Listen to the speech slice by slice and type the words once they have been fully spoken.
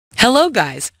Hello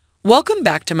guys, welcome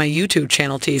back to my YouTube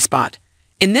channel T-Spot.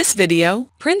 In this video,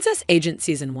 Princess Agent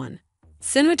Season 1.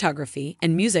 Cinematography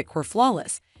and music were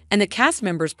flawless, and the cast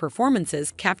members'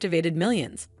 performances captivated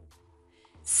millions.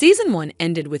 Season 1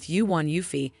 ended with Yuan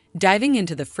Yufi diving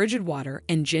into the frigid water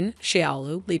and Jin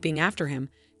Xiaolu leaping after him,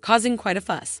 causing quite a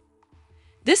fuss.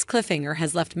 This cliffhanger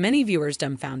has left many viewers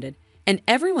dumbfounded, and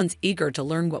everyone's eager to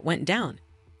learn what went down.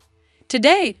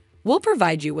 Today, we'll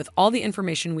provide you with all the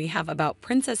information we have about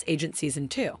Princess Agent Season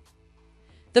 2.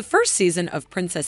 The first season of Princess